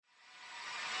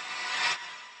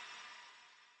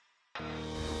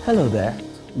Hello there,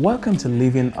 welcome to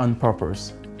Living on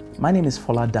Purpose. My name is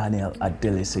Fola Daniel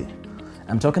Adelisi.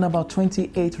 I'm talking about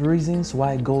 28 reasons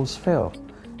why goals fail,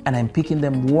 and I'm picking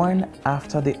them one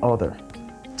after the other.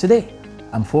 Today,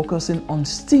 I'm focusing on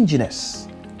stinginess.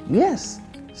 Yes,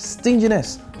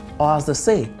 stinginess, or as they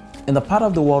say, in the part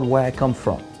of the world where I come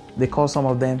from, they call some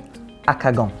of them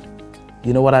akagon.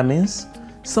 You know what that means?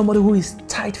 Somebody who is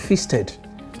tight-fisted.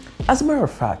 As a matter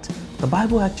of fact, the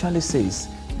Bible actually says,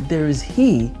 there is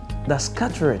he that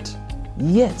scattereth,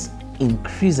 yet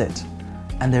increaseth,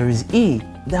 and there is he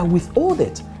that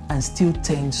withholdeth, and still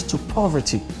tends to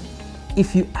poverty.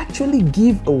 If you actually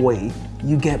give away,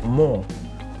 you get more.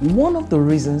 One of the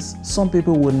reasons some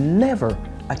people will never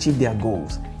achieve their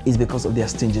goals is because of their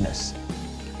stinginess.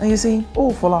 And you're saying,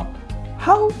 oh, Fola,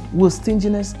 how will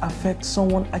stinginess affect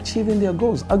someone achieving their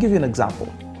goals? I'll give you an example.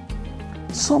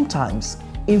 Sometimes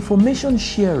information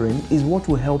sharing is what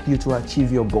will help you to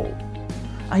achieve your goal.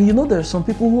 And you know, there are some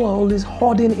people who are always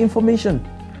hoarding information.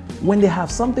 When they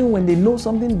have something, when they know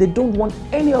something, they don't want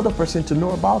any other person to know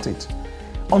about it.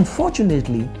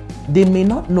 Unfortunately, they may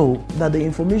not know that the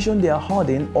information they are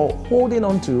hoarding or holding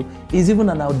on to is even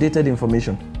an outdated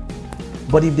information.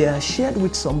 But if they are shared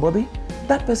with somebody,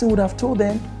 that person would have told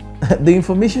them the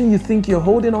information you think you're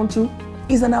holding on to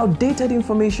is an outdated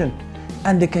information,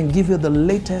 and they can give you the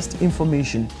latest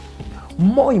information.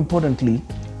 More importantly,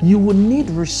 you will need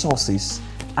resources,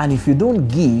 and if you don't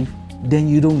give, then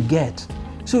you don't get.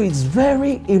 So it's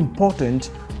very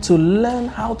important to learn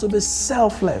how to be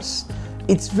selfless.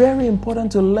 It's very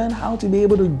important to learn how to be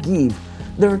able to give.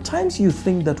 There are times you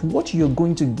think that what you're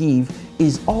going to give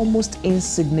is almost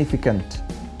insignificant.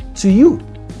 To you,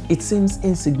 it seems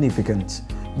insignificant,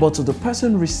 but to the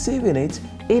person receiving it,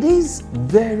 it is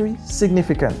very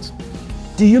significant.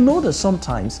 Do you know that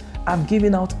sometimes I've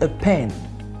given out a pen?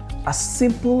 As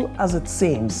simple as it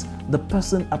seems, the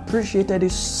person appreciated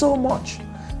it so much.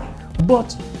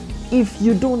 But if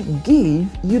you don't give,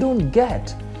 you don't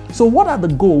get. So what are the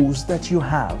goals that you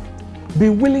have? Be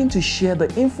willing to share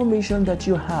the information that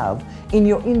you have in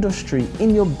your industry,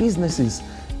 in your businesses.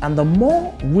 And the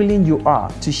more willing you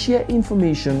are to share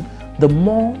information, the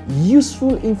more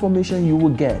useful information you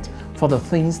will get for the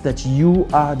things that you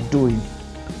are doing.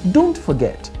 Don't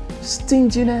forget,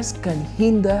 stinginess can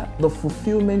hinder the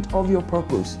fulfillment of your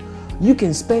purpose. You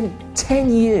can spend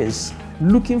 10 years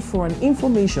looking for an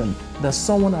information that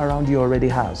someone around you already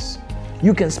has.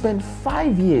 You can spend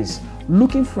 5 years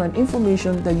looking for an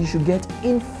information that you should get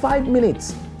in 5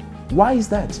 minutes. Why is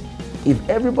that? If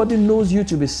everybody knows you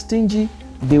to be stingy,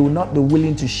 they will not be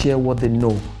willing to share what they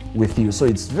know with you. So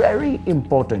it's very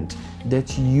important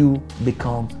that you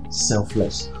become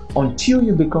selfless. Until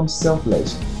you become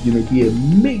selfless, you may be a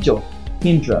major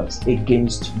hindrance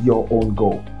against your own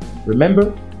goal.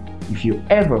 Remember, if you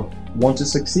ever want to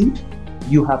succeed,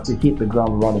 you have to hit the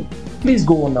ground running. Please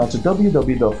go on now to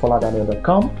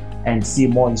www.foladaniel.com and see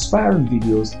more inspiring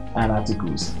videos and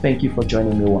articles. Thank you for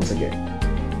joining me once again.